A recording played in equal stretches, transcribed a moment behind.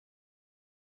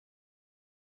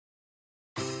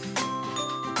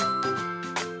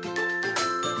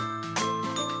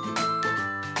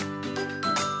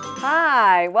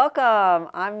Hi, welcome.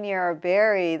 I'm Nira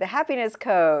Berry, the happiness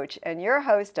coach, and your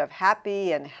host of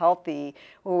Happy and Healthy,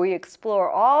 where we explore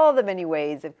all the many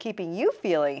ways of keeping you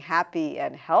feeling happy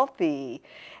and healthy.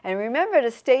 And remember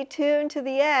to stay tuned to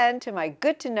the end to my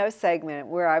Good to Know segment,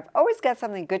 where I've always got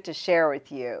something good to share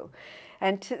with you.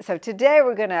 And so today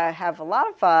we're going to have a lot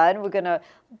of fun. We're going to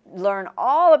learn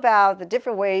all about the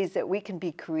different ways that we can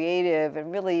be creative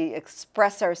and really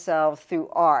express ourselves through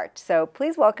art. So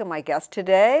please welcome my guest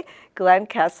today, Glen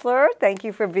Kessler. Thank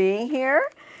you for being here.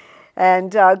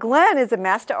 And Glen is a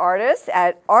master artist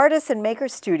at Artists and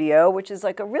Makers Studio, which is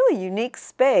like a really unique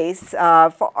space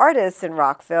for artists in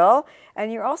Rockville.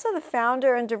 And you're also the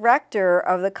founder and director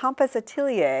of the Comcast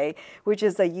Atelier, which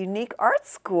is a unique art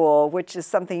school, which is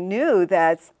something new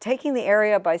that's taking the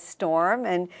area by storm.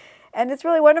 And it's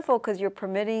really wonderful because you're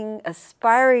permitting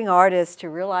aspiring artists to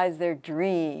realize their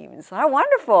dreams. How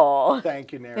wonderful.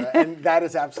 Thank you, Nira. And that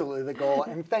is absolutely the goal.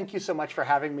 And thank you so much for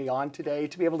having me on today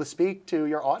to be able to speak to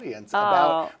your audience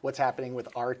about what's happening with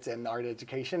art and art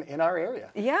education in our area.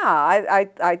 Yeah,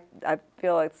 I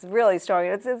feel it's really strong.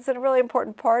 It's a really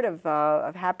important part of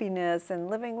happiness and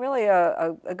living really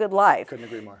a good life. Couldn't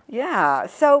agree more. Yeah.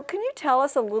 So can you tell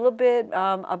us a little bit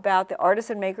about the Artists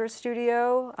and Makers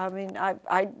Studio? I mean,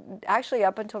 I actually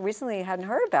up until recently hadn't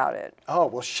heard about it. Oh,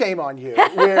 well, shame on you.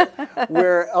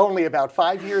 We're only about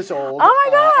 5 years old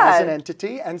as an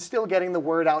entity and still getting the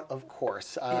word out, of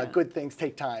course. Good things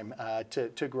take time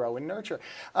to grow and nurture.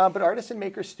 But Artists and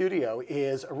Makers Studio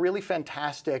is a really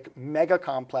fantastic mega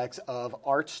complex of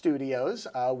art studios.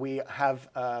 We have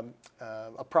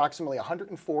approximately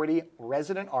 140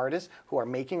 resident artists who are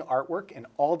making artwork in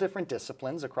all different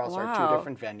disciplines across our 2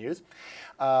 different venues.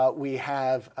 We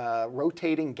have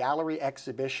rotating gallery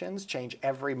exhibitions, change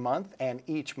every month, and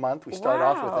each month we start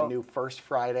off with a new First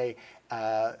Friday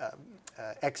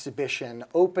exhibition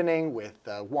opening with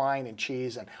wine and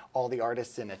cheese and all the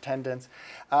artists in attendance.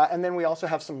 And then we also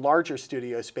have some larger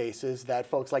studio spaces that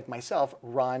folks like myself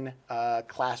run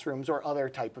classrooms or other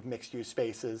type of mixed-use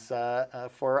spaces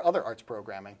for other arts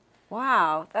programming.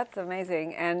 Wow, that's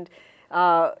amazing. And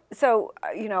so,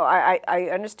 you know, I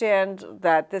understand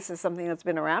that this is something that's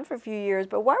been around for a few years,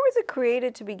 but why was it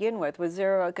created to begin with? Was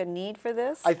there like a need for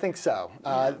this? I think so.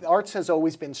 Arts has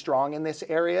always been strong in this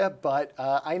area, but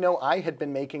I know I had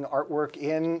been making artwork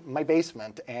in my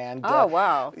basement and,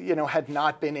 you know, had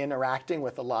not been interacting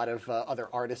with a lot of other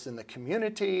artists in the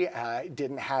community,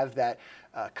 didn't have that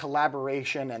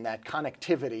collaboration and that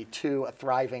connectivity to a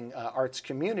thriving arts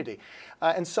community.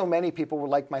 And so many people were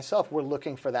like myself, were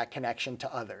looking for that connection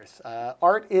to others.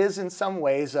 Art is in some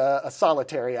ways a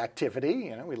solitary activity.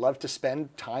 You know, we love to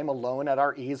spend time alone at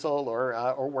our easel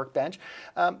or workbench,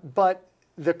 but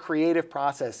the creative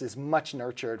process is much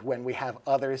nurtured when we have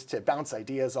others to bounce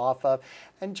ideas off of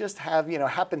and just have, you know,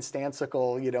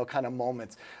 happenstantical, you know, kind of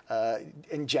moments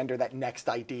engender that next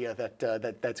idea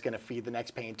that's going to feed the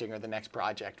next painting or the next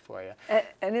project for you.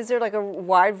 And is there like a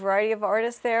wide variety of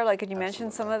artists there? Like, could you mention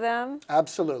some of them?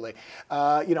 Absolutely.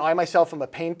 You know, I myself am a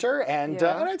painter, and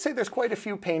I'd say there's quite a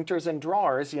few painters and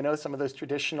drawers, you know, some of those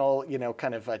traditional, you know,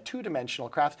 kind of two-dimensional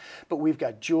crafts. But we've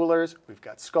got jewelers, we've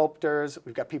got sculptors,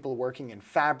 we've got people working in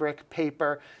fabric,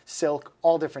 paper, silk,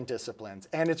 all different disciplines.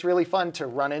 And it's really fun to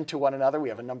run into one another. We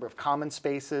have a number of common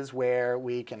spaces where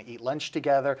we can eat lunch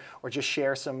together or just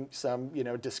share some you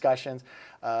know, discussions.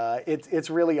 It's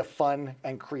really a fun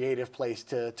and creative place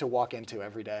to walk into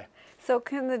every day. So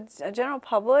can the general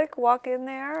public walk in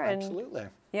there? And absolutely.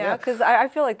 Yeah, because I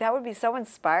feel like that would be so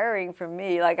inspiring for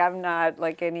me. Like, I'm not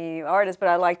like any artist, but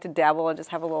I like to dabble and just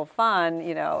have a little fun,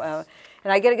 you know.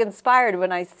 And I get inspired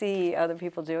when I see other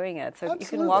people doing it. So you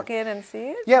can walk in and see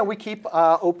it? Yeah, we keep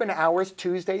open hours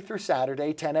Tuesday through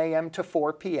Saturday, 10 a.m. to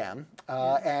 4 p.m.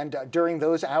 And during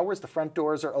those hours, the front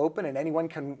doors are open and anyone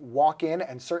can walk in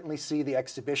and certainly see the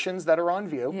exhibitions that are on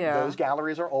view. Those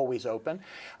galleries are always open.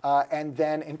 And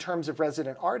then in terms of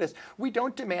resident artists, we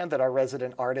don't demand that our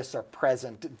resident artists are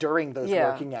present during those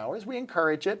working hours. We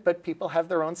encourage it, but people have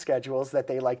their own schedules that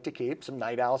they like to keep. Some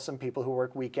night owls, some people who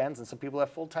work weekends, and some people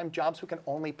have full-time jobs who can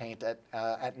only paint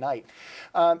at night.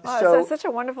 So it's such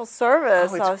a wonderful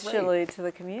service, actually, to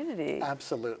the community.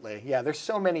 Absolutely. Yeah, there's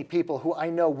so many people who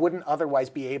I know wouldn't otherwise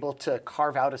be able to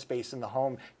carve out a space in the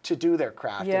home to do their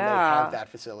craft, and they have that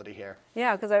facility here.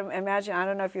 Yeah, because I imagine, I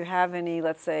don't know if you have any,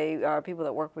 let's say, people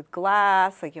that work with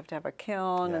glass, like you have to have a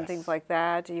kiln and things like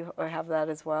that. Do you have that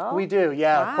as well? We do,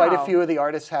 yeah. Wow. Quite a few of the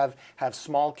artists have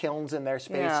small kilns in their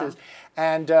spaces.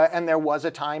 And there was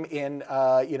a time in,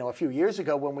 you know, a few years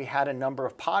ago when we had a number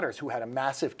of potters who had a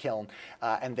massive kiln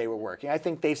and they were working. I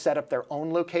think they set up their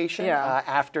own location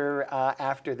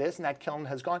after this, and that kiln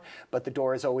has gone, but the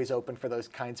door is always open for those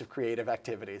kinds of creative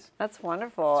activities. That's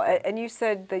wonderful. And you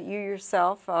said that you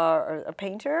yourself are a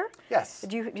painter? Yes.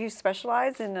 Do you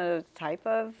specialize in a type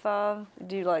of,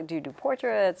 do you do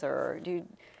portraits, or do you,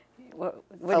 what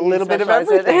a little bit of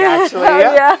everything, actually.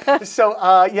 Yeah. So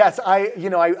yes, I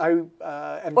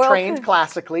am trained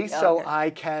classically, so I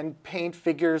can paint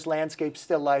figures, landscapes,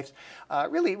 still lifes,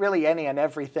 really any and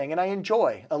everything. And I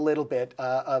enjoy a little bit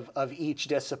of each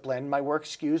discipline. My work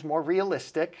skews more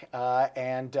realistic,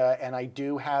 and I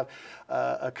do have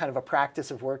a kind of a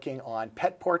practice of working on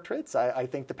pet portraits. I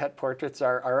think the pet portraits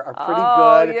are pretty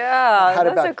good. Oh yeah, had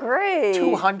those about are great.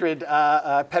 200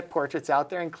 pet portraits out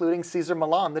there, including Caesar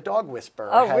Milan, the dog whisperer.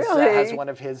 Oh, really? Has one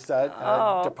of his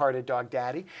departed dog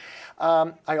daddy.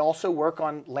 I also work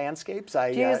on landscapes.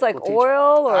 Do you use like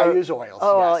oil? Or? I use oils.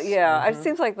 Oh, yes. yeah. It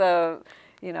seems like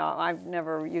I've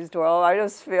never used oil. I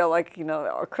just feel like,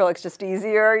 acrylic's just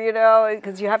easier,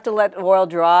 because you have to let oil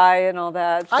dry and all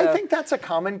that. So. I think that's a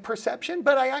common perception,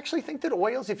 but I actually think that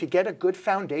oils, if you get a good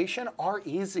foundation, are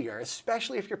easier,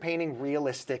 especially if you're painting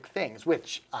realistic things,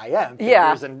 which I am,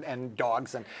 figures and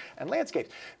dogs and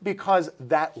landscapes, because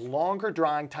that longer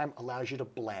drying time allows you to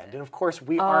blend. And of course,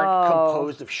 we aren't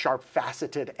composed of sharp,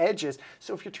 faceted edges,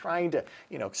 so if you're trying to,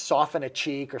 soften a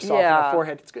cheek or soften a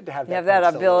forehead, it's good to have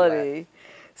that ability.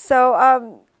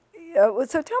 So,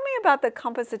 so tell me about the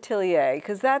Compass Atelier,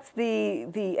 because that's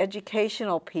the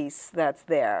educational piece that's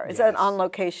there. Is that on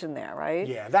location there, right?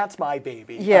 Yeah, that's my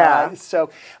baby. Yeah. So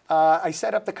I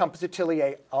set up the Compass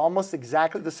Atelier almost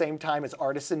exactly the same time as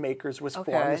Artists and Makers was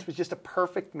formed. This was just a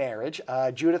perfect marriage.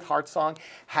 Judith Hartsong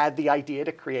had the idea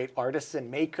to create Artists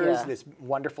and Makers, this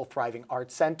wonderful, thriving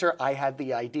art center. I had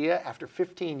the idea after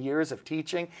 15 years of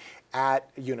teaching at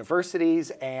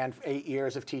universities and 8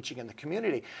 years of teaching in the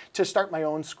community to start my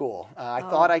own school. I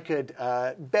thought I could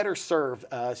better serve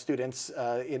students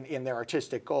in their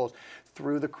artistic goals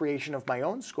through the creation of my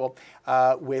own school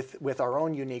with our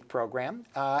own unique program.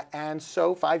 And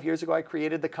so 5 years ago, I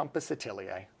created the Compass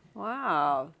Atelier.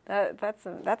 Wow, that's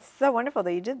so wonderful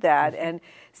that you did that. And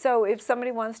so, if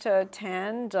somebody wants to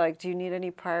attend, do you need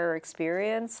any prior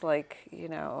experience? I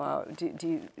know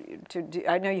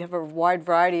you have a wide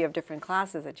variety of different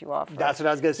classes that you offer. That's what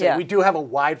I was going to say. Yeah. We do have a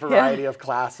wide variety of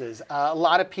classes. A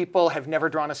lot of people have never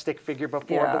drawn a stick figure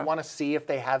before, but want to see if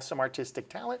they have some artistic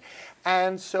talent.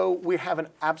 And so we have an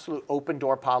absolute open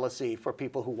door policy for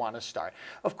people who want to start.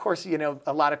 Of course,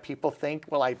 a lot of people think,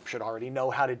 well, I should already know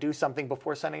how to do something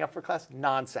before signing up for class.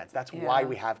 Nonsense. That's why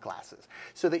we have classes,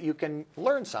 so that you can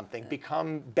learn something,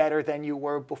 become better than you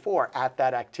were before at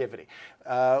that activity.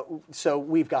 So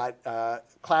we've got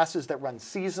classes that run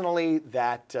seasonally,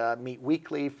 that meet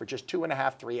weekly for just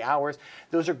 2.5, 3 hours.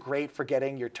 Those are great for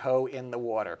getting your toe in the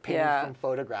water. Painting from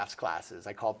photographs classes.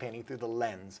 I call painting through the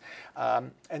lens.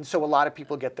 And so a lot of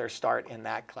people get their start in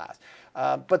that class.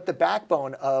 But the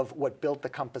backbone of what built the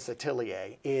Compass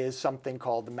Atelier is something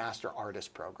called the Master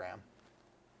Artist Program.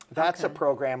 That's a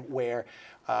program where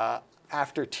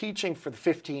after teaching for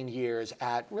 15 years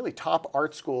at really top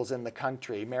art schools in the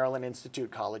country, Maryland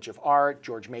Institute College of Art,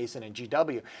 George Mason, and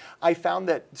GW, I found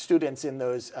that students in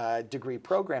those degree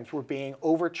programs were being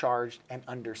overcharged and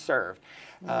underserved.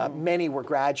 Many were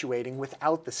graduating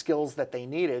without the skills that they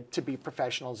needed to be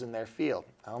professionals in their field.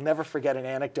 I'll never forget an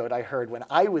anecdote I heard when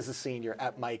I was a senior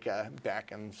at MICA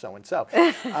back in so-and-so.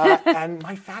 And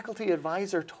my faculty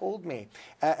advisor told me,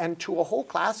 and to a whole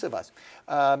class of us,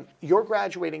 your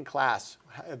graduating class,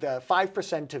 the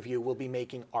 5% of you will be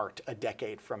making art a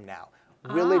decade from now.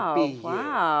 Will it be you?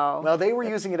 Wow. Well, they were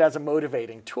using it as a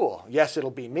motivating tool. Yes,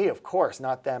 it'll be me, of course,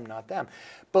 not them, not them.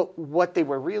 But what they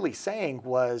were really saying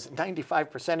was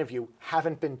 95% of you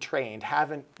haven't been trained,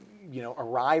 haven't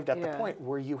arrived at the point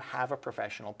where you have a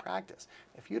professional practice.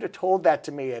 If you'd have told that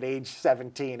to me at age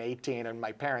 17, 18, and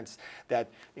my parents that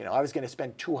I was going to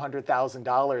spend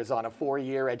 $200,000 on a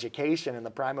 4-year education in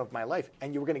the prime of my life,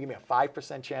 and you were going to give me a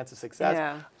 5% chance of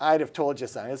success, I'd have told you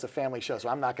something. It's a family show, so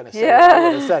I'm not going to say what I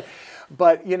would have said.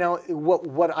 But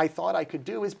what I thought I could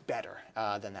do is better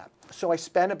than that. So I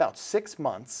spent about 6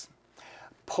 months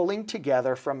pulling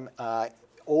together from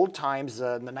old times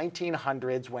in the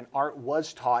 1900s when art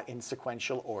was taught in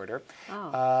sequential order,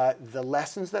 the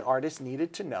lessons that artists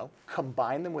needed to know,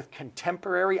 combine them with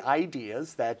contemporary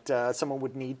ideas that someone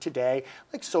would need today,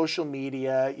 like social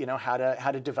media, how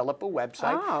to develop a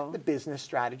website, the business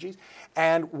strategies.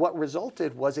 And what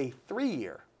resulted was a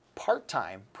 3-year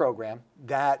part-time program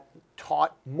that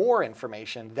taught more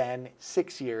information than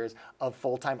 6 years of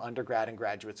full-time undergrad and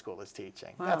graduate school is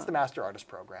teaching. Wow. That's the Master Artist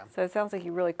program. So it sounds like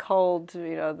you really culled,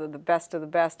 you know, the best of the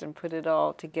best and put it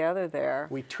all together there.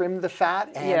 We trimmed the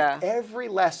fat, and every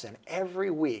lesson,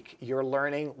 every week, you're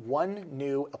learning one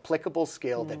new applicable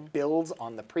skill that builds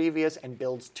on the previous and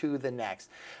builds to the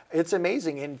next. It's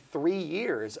amazing. In 3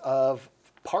 years of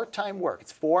part-time work.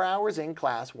 It's 4 hours in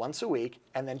class once a week,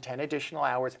 and then 10 additional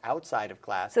hours outside of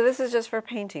class. So this is just for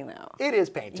painting, though? It is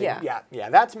painting. Yeah.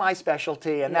 That's my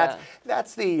specialty, and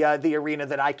that's the arena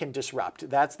that I can disrupt.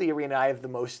 That's the arena I have the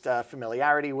most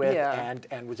familiarity with,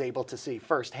 and was able to see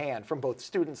firsthand from both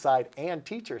student side and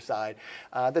teacher side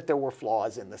that there were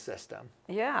flaws in the system.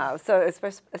 Yeah. So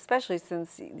especially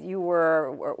since you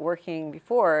were working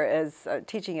before as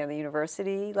teaching at the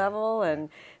university level, and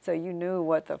so you knew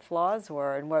what the flaws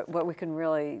were and what we can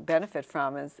really benefit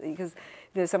from, is because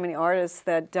there's so many artists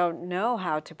that don't know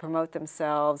how to promote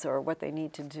themselves or what they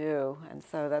need to do, and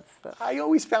so that's the... I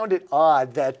always found it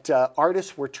odd that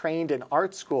artists were trained in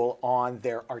art school on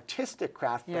their artistic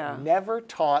craft, but never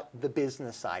taught the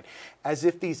business side. As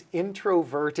if these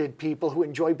introverted people who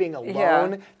enjoy being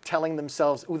alone, telling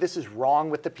themselves, oh, this is wrong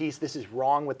with the piece, this is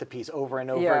wrong with the piece, over and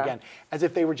over again, as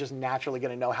if they were just naturally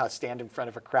going to know how to stand in front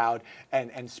of a crowd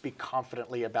and speak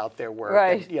confidently about their work.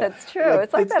 Right, and, that's true.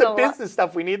 It's like the business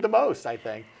stuff we need the most, I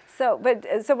think. So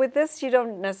with this, you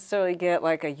don't necessarily get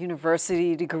like a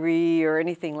university degree or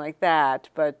anything like that,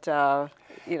 but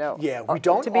you know, we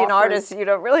don't to be an artist, you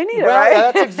don't really need it, right?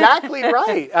 right? That's exactly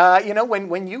right. You know,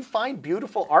 when you find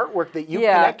beautiful artwork that you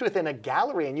connect with in a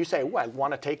gallery and you say, oh, I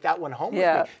want to take that one home with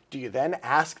me, do you then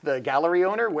ask the gallery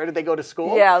owner, where did they go to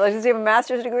school? Yeah, like, does he have a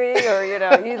master's degree, or, you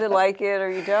know, you either like it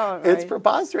or you don't, right? It's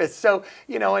preposterous. So,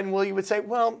 you know, and you would say,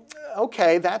 well,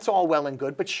 okay, that's all well and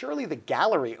good, but surely the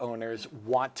gallery owners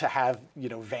want to have, you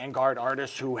know, vanguard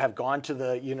artists who have gone to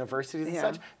the universities and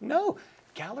such. No.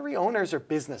 Gallery owners are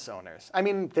business owners. I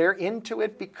mean, they're into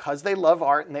it because they love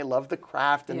art and they love the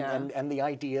craft and the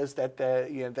ideas that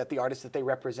the artists that they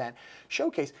represent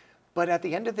showcase. But at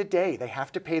the end of the day, they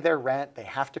have to pay their rent, they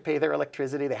have to pay their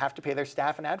electricity, they have to pay their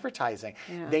staff and advertising.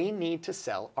 They need to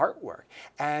sell artwork.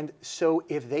 And so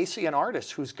if they see an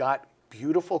artist who's got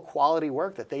beautiful quality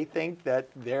work that they think that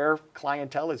their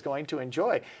clientele is going to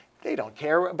enjoy, they don't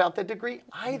care about the degree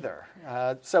either.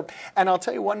 And I'll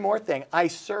tell you one more thing. I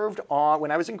served on,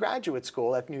 when I was in graduate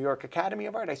school at New York Academy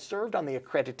of Art, I served on the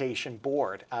accreditation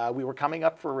board. We were coming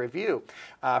up for review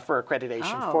for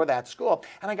accreditation for that school.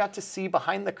 And I got to see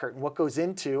behind the curtain what goes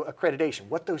into accreditation,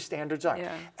 what those standards are.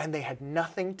 And they had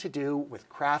nothing to do with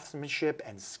craftsmanship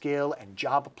and skill and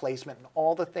job placement and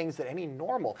all the things that any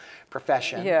normal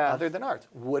profession other than arts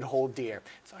would hold dear.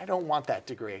 So I don't want that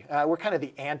degree. We're kind of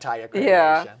the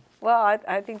anti-accreditation. Well,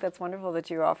 I think that's wonderful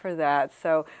that you offer that.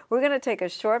 So we're going to take a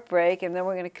short break, and then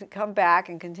we're going to come back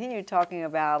and continue talking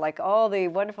about like all the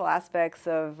wonderful aspects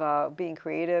of being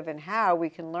creative and how we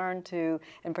can learn to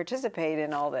and participate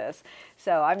in all this.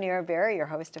 So I'm Nira Berry, your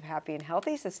host of Happy and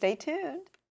Healthy, so stay tuned.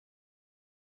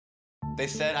 They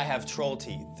said I have troll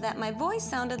teeth. That my voice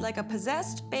sounded like a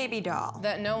possessed baby doll.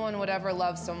 That no one would ever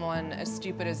love someone as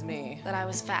stupid as me. That I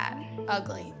was fat,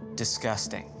 ugly.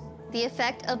 Disgusting. The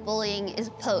effect of bullying is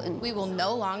potent. We will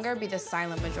no longer be the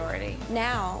silent majority.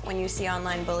 Now, when you see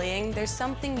online bullying, there's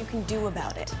something you can do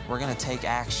about it. We're gonna take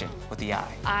action with the I.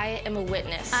 I am a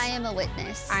witness. I am a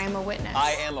witness. I am a witness.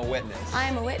 I am a witness. I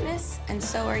am a witness, and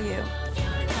so are you.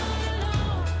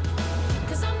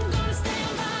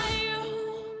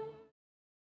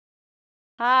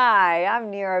 Hi,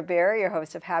 I'm Nira Berry, your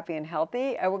host of Happy and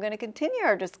Healthy, and we're going to continue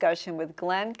our discussion with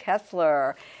Glen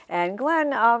Kessler. And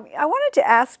Glen, I wanted to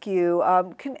ask you,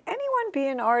 can anyone be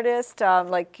an artist?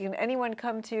 Like, can anyone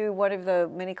come to one of the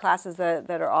many classes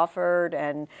that are offered,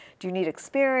 and do you need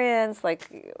experience?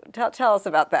 Like, tell us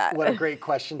about that. What a great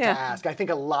question to ask. I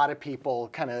think a lot of people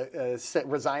kind of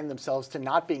resign themselves to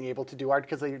not being able to do art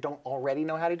because they don't already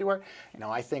know how to do art. You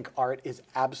know, I think art is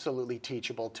absolutely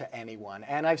teachable to anyone,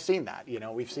 and I've seen that, you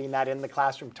know. We've seen that in the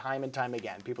classroom time and time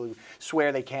again. People who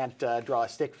swear they can't draw a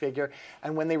stick figure,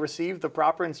 and when they receive the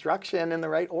proper instruction in the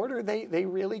right order, they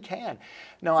really can.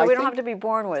 No, so we don't have to be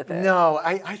born with it. No,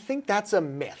 I think that's a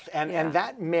myth, and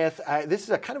that myth, this is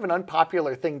a kind of an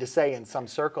unpopular thing to say in some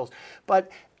circles, but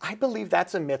I believe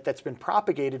that's a myth that's been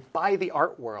propagated by the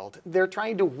art world. They're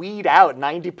trying to weed out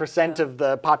 90% of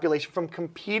the population from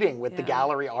competing with the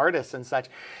gallery artists and such.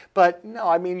 But no,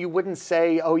 I mean, you wouldn't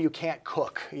say, oh, you can't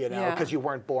cook, you know, because you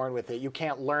weren't born with it. You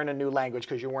can't learn a new language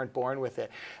because you weren't born with it.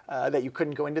 That you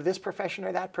couldn't go into this profession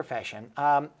or that profession.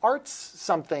 Art's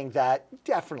something that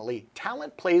definitely,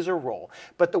 talent plays a role.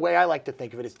 But the way I like to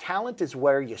think of it is talent is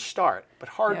where you start, but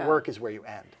hard work is where you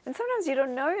end. And sometimes you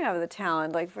don't know you have the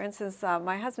talent. Like, for instance,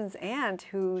 my husband's aunt,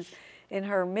 who's in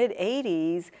her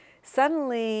mid-80s,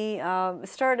 suddenly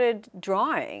started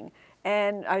drawing.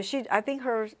 And I think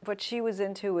what she was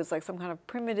into was like some kind of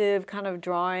primitive kind of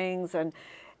drawings,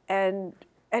 and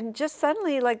just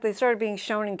suddenly, like, they started being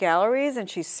shown in galleries, and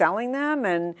she's selling them.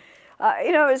 And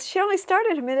you know, she only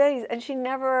started in mid-80s, and she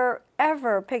never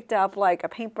ever picked up like a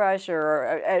paintbrush or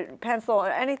a pencil or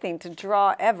anything to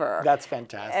draw ever. That's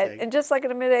fantastic. And just like in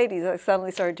the mid-80s, I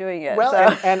suddenly started doing it. Well,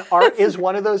 so. and art is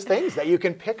one of those things that you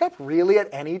can pick up really at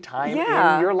any time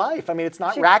in your life. I mean, it's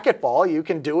not racquetball. You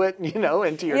can do it, you know,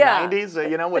 into your 90s,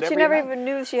 you know, whatever. But she never even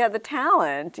knew she had the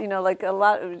talent. You know, like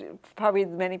probably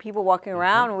many people walking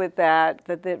around with that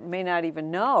they may not even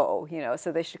know, you know,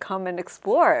 so they should come and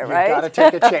explore it, right? You got to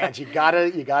take a chance. You got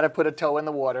to put a toe in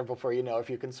the water before you know if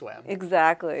you can swim.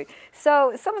 Exactly.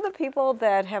 So some of the people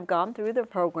that have gone through the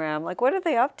program, like, what are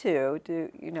they up to? Do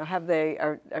you know?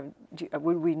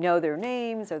 Would we know their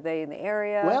names? Are they in the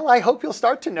area? Well, I hope you'll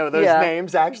start to know those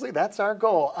names. Actually, that's our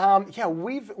goal. Yeah,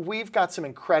 we've got some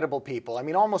incredible people. I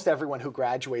mean, almost everyone who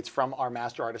graduates from our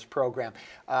Master Artist program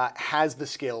has the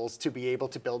skills to be able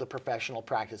to build a professional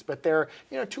practice. But there are,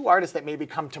 you know, two artists that maybe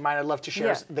come to mind. I'd love to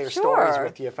share their stories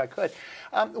with you if I could.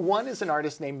 One is an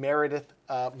artist named Meredith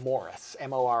Morris,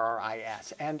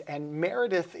 M-O-R-R-I-S, and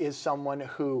Meredith is someone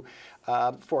who,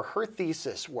 for her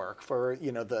thesis work, for,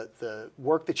 you know, the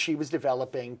work that she was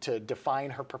developing to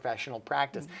define her professional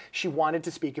practice, she wanted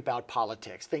to speak about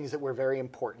politics, things that were very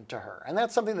important to her. And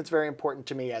that's something that's very important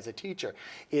to me as a teacher,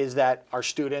 is that our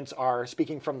students are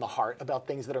speaking from the heart about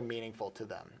things that are meaningful to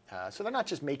them. So they're not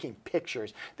just making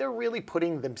pictures, they're really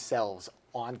putting themselves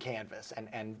on canvas.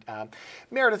 And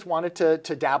Meredith wanted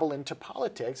to dabble into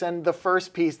politics, and the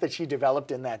first piece that she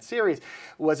developed in that series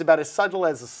was about as subtle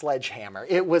as a sledgehammer.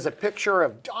 It was a picture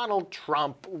of Donald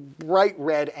Trump, bright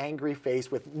red, angry face,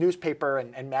 with newspaper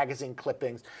and magazine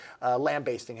clippings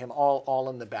lambasting him all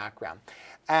in the background.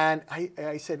 And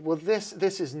I said, well, this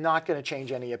is not going to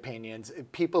change any opinions.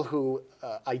 People who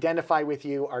identify with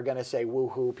you are going to say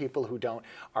woo-hoo. People who don't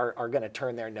are going to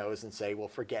turn their nose and say, well,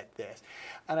 forget this.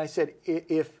 And I said,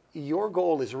 if your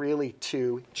goal is really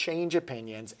to change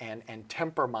opinions and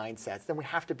temper mindsets, then we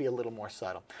have to be a little more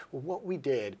subtle. Well, what we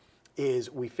did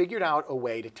is we figured out a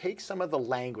way to take some of the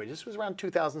language. This was around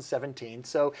 2017,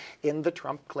 so in the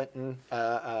Trump-Clinton,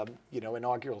 you know,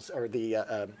 inaugural or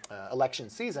the election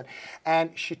season,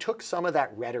 and she took some of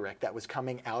that rhetoric that was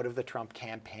coming out of the Trump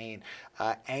campaign,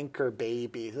 anchor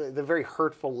baby, the very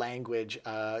hurtful language,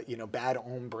 you know, bad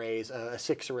hombres, a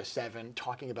 6 or a 7,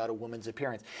 talking about a woman's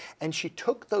appearance, and she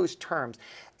took those terms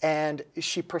and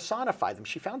she personified them.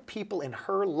 She found people in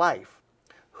her life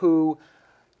who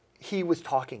he was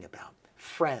talking about,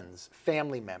 friends,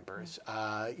 family members.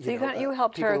 You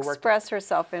helped her express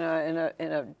herself in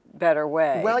a better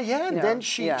way. Well, yeah, and then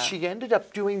she ended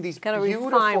up doing these beautiful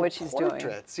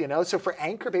portraits. You know, so for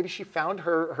Anchor Baby, she found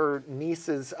her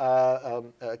niece's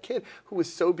kid who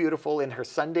was so beautiful in her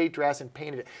Sunday dress and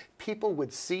painted it. People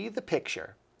would see the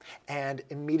picture and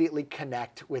immediately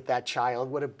connect with that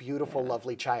child. What a beautiful,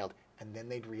 lovely child. And then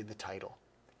they'd read the title,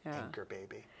 Anchor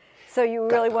Baby. So you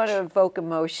really want to evoke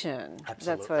emotion. Absolutely.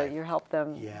 That's what you help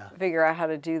them figure out how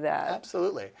to do that.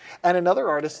 Absolutely. And another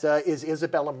artist is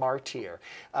Isabella Martyr.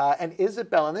 And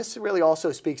Isabella, and this really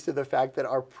also speaks to the fact that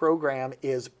our program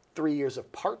is 3 years of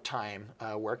part-time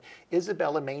work.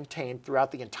 Isabella maintained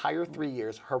throughout the entire 3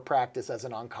 years her practice as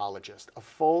an oncologist, a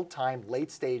full-time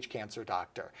late-stage cancer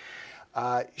doctor.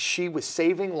 She was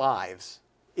saving lives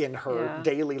in her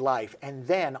daily life, and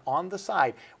then on the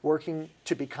side working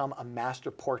to become a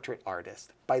master portrait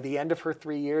artist. By the end of her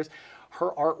 3 years,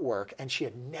 her artwork, and she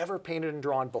had never painted and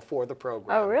drawn before the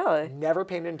program. Oh, really? Never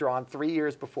painted and drawn 3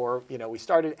 years before, you know, we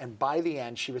started, and by the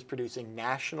end she was producing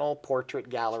National Portrait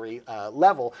Gallery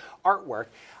level artwork.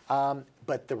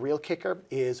 But the real kicker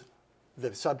is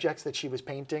the subjects that she was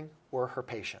painting were her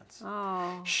patients.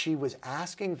 Oh. She was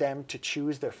asking them to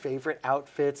choose their favorite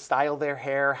outfits, style their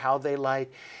hair, how they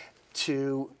like,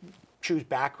 to choose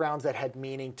backgrounds that had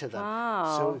meaning to them.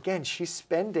 Wow. So again, she's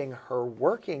spending her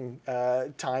working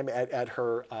time at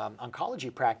her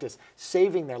oncology practice,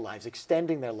 saving their lives,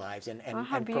 extending their lives, and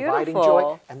providing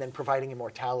joy, and then providing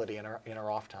immortality in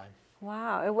her off time.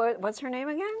 Wow. And what's her name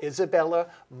again? Isabella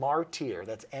Martire.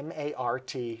 That's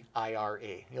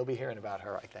Martire. You'll be hearing about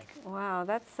her, I think. Wow,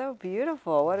 that's so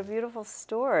beautiful. What a beautiful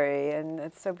story. And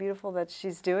it's so beautiful that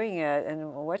she's doing it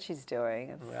and what she's doing.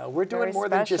 It's well, we're doing more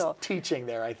than just teaching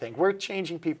there, I think. We're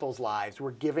changing people's lives. We're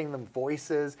giving them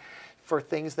voices for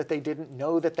things that they didn't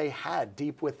know that they had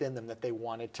deep within them that they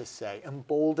wanted to say,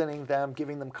 emboldening them,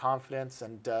 giving them confidence,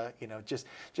 and you know, just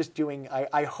doing,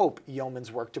 I hope,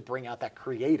 yeoman's work to bring out that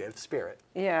creative spirit.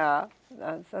 Yeah,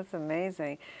 that's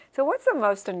amazing. So what's the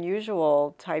most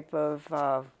unusual type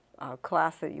of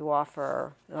class that you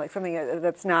offer? Like something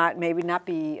that's maybe not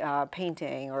be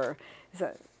painting, or is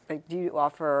that, like, do you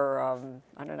offer,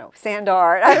 I don't know, sand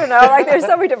art? I don't know, like there's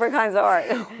so many different kinds of art.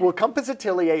 Well, Compass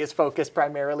Atelier is focused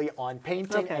primarily on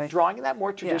painting and drawing, in that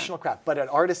more traditional craft. But at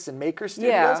Artists and Makers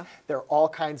Studios, there are all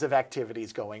kinds of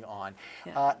activities going on.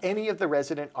 Any of the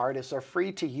resident artists are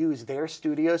free to use their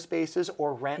studio spaces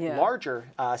or rent larger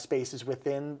spaces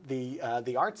within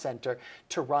the art center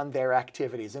to run their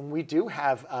activities. And we do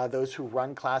have those who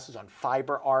run classes on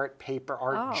fiber art, paper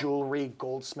art, jewelry,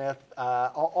 goldsmith,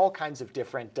 all kinds of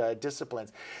different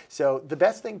disciplines. So the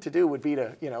best thing to do would be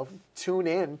to, you know, tune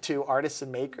in to Artists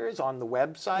and Makers on the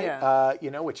website,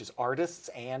 you know, which is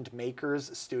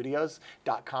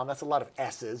artistsandmakersstudios.com. That's a lot of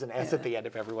S's, an S at the end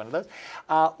of every one of those.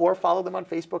 Or follow them on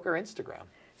Facebook or Instagram.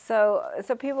 So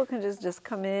people can just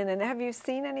come in. And have you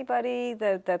seen anybody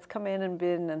that's come in and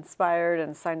been inspired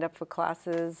and signed up for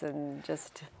classes and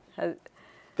just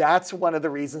That's one of the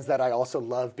reasons that I also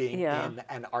love being in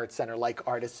an art center like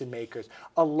Artists and Makers.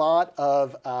 A lot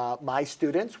of my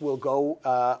students will go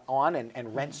on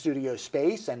and rent studio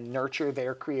space and nurture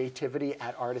their creativity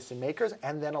at Artists and Makers.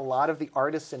 And then a lot of the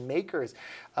Artists and Makers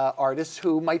artists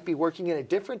who might be working in a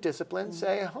different discipline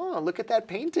say, huh, look at that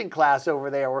painting class over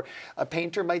there. Or a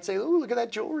painter might say, oh, look at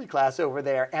that jewelry class over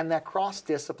there. And that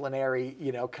cross-disciplinary,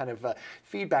 you know, kind of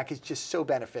feedback is just so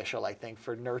beneficial, I think,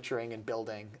 for nurturing and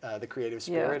building the creative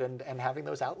spirit. And having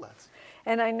those outlets.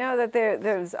 And I know that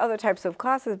there's other types of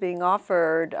classes being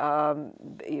offered,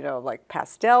 you know, like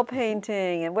pastel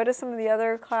painting. And what are some of the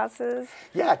other classes?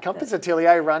 Yeah, at Compass Atelier,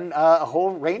 I run a whole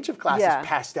range of classes.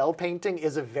 Pastel painting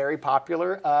is a very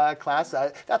popular class.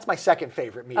 That's my second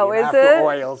favorite medium after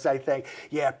oils, I think.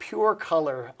 Yeah, pure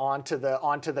color onto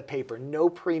the paper. No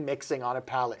pre-mixing on a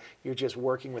palette. You're just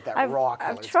working with that raw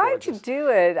color. I've tried to do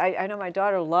it. I know my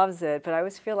daughter loves it, but I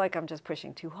always feel like I'm just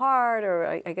pushing too hard.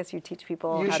 Or I guess you teach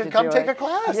people how to do it. You should come take a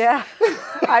class. Yeah,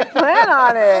 I plan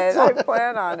on it. I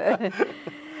plan on it.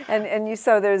 And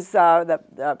there's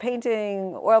the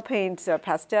painting, oil paint,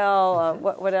 pastel.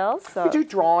 What else? We do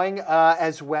drawing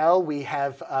as well. We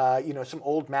have you know, some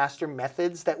old master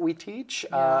methods that we teach.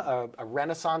 A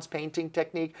Renaissance painting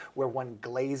technique where one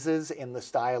glazes in the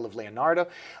style of Leonardo.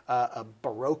 A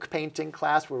Baroque painting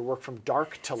class where we work from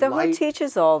dark to light. So who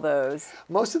teaches all those?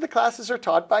 Most of the classes are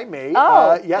taught by me.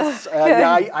 Oh, yes.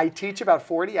 I teach about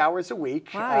 40 hours a week.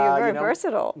 Wow, you're very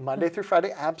versatile. Monday through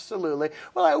Friday, absolutely.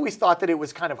 Well, I always thought that it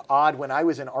was kind of odd when I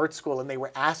was in art school and they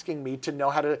were asking me to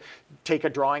know how to take a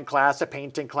drawing class, a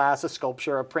painting class, a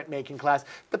sculpture, a printmaking class,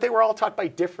 but they were all taught by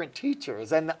different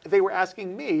teachers and they were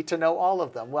asking me to know all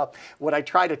of them. Well, what I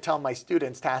try to tell my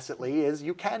students tacitly is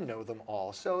you can know them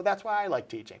all, so that's why I like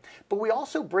teaching. But we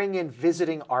also bring in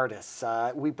visiting artists.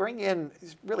 We bring in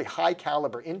really high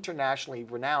caliber, internationally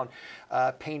renowned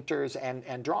painters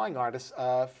and drawing artists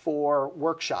for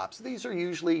workshops. These are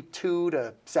usually 2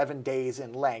 to 7 days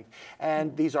in length,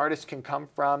 and these artists can come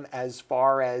from as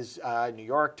far as New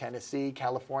York, Tennessee,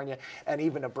 California, and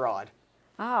even abroad.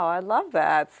 Oh, I love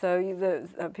that. So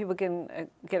people can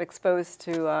get exposed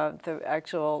to the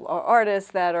actual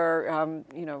artists that are,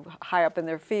 you know, high up in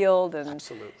their field. And,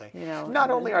 absolutely. You know,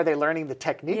 not only are they learning the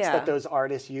techniques that those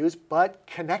artists use, but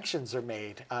connections are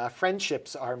made,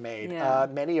 friendships are made.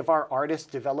 Many of our artists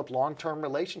develop long-term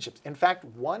relationships. In fact,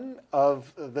 one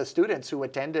of the students who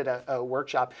attended a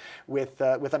workshop with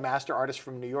a master artist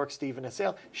from New York, Stephen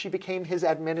Assail, she became his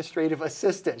administrative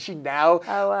assistant. She now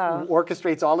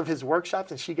orchestrates all of his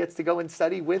workshops, and she gets to go and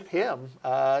study with him,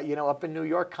 you know, up in New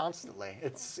York constantly.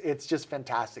 It's just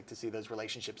fantastic to see those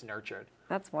relationships nurtured.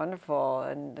 That's wonderful,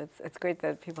 and it's great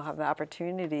that people have the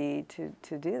opportunity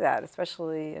to do that,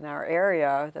 especially in our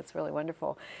area. That's really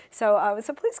wonderful. So,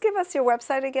 so please give us your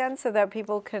website again, so that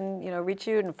people can, you know, reach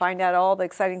you and find out all the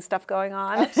exciting stuff going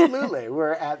on. Absolutely,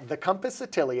 we're at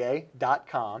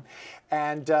thecompassatelier.com,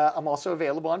 and I'm also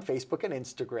available on Facebook and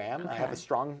Instagram. I have a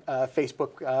strong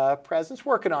Facebook presence,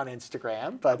 working on Instagram.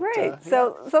 am. But great.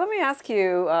 So let me ask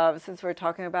you, since we're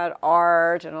talking about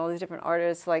art and all these different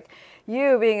artists, like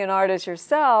you being an artist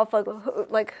yourself,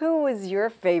 like who is your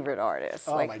favorite artist?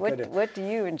 Oh, like what do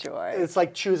you enjoy? It's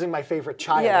like choosing my favorite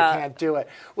child. I can't do it.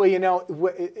 Well, you know,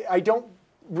 I don't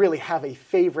really have a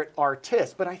favorite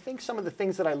artist, but I think some of the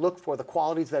things that I look for, the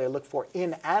qualities that I look for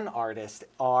in an artist,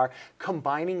 are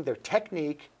combining their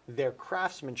technique, their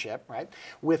craftsmanship, right,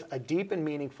 with a deep and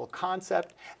meaningful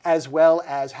concept, as well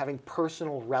as having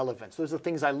personal relevance. Those are the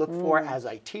things I look for as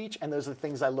I teach, and those are the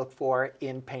things I look for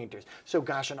in painters. So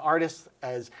gosh, an artist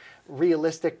as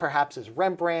realistic perhaps as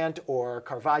Rembrandt or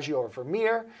Caravaggio or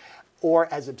Vermeer, or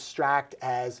as abstract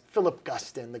as Philip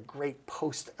Guston, the great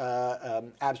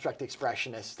post-abstract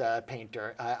expressionist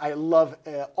painter. I love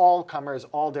all comers,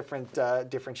 all different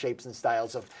shapes and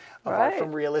styles of art,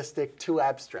 from realistic to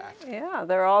abstract. Yeah,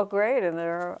 they're all great in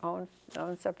their own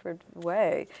separate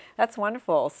way. That's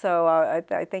wonderful. So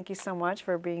I thank you so much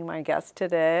for being my guest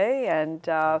today.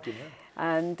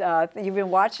 And you've been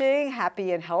watching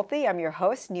Happy and Healthy. I'm your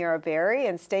host, Nira Berry,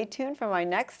 and stay tuned for my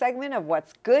next segment of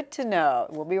What's Good to Know.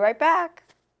 We'll be right back.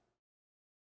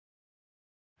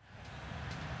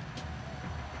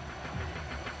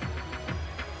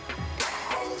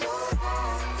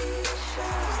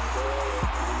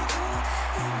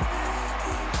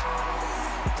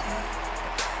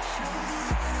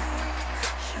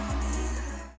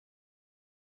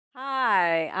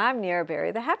 Hi, I'm Nira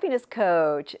Berry, the happiness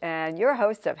coach, and your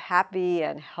host of Happy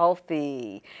and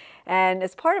Healthy. And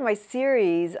as part of my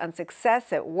series on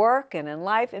success at work and in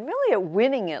life, and really at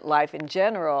winning at life in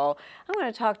general, I'm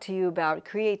going to talk to you about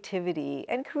creativity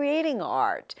and creating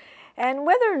art. And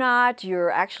whether or not you're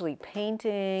actually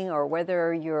painting, or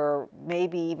whether you're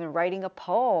maybe even writing a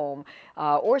poem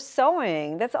or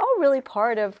sewing, that's all really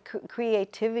part of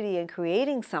creativity and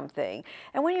creating something.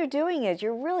 And when you're doing it,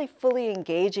 you're really fully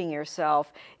engaging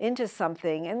yourself into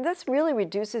something. And this really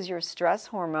reduces your stress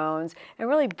hormones and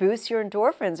really boosts your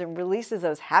endorphins and releases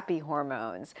those happy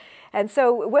hormones. And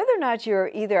so whether or not you're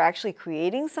either actually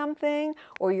creating something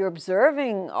or you're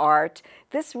observing art,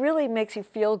 this really makes you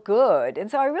feel good.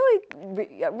 And so I really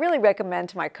recommend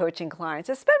to my coaching clients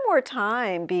to spend more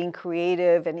time being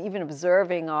creative and even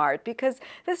observing art, because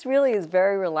this really is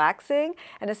very relaxing.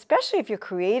 And especially if you're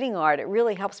creating art, it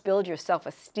really helps build your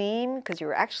self-esteem, because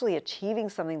you're actually achieving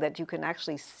something that you can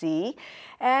actually see.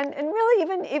 And really,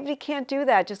 even if you can't do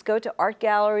that, just go to art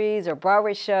galleries or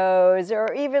Broadway shows,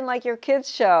 or even like your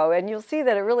kids' show, and you'll see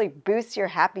that it really boosts your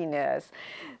happiness.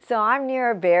 So I'm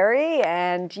Nira Berry,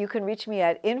 and you can reach me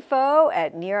at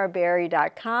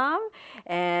info@niraberry.com.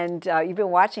 And you've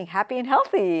been watching Happy and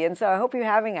Healthy, and so I hope you're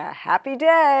having a happy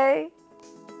day.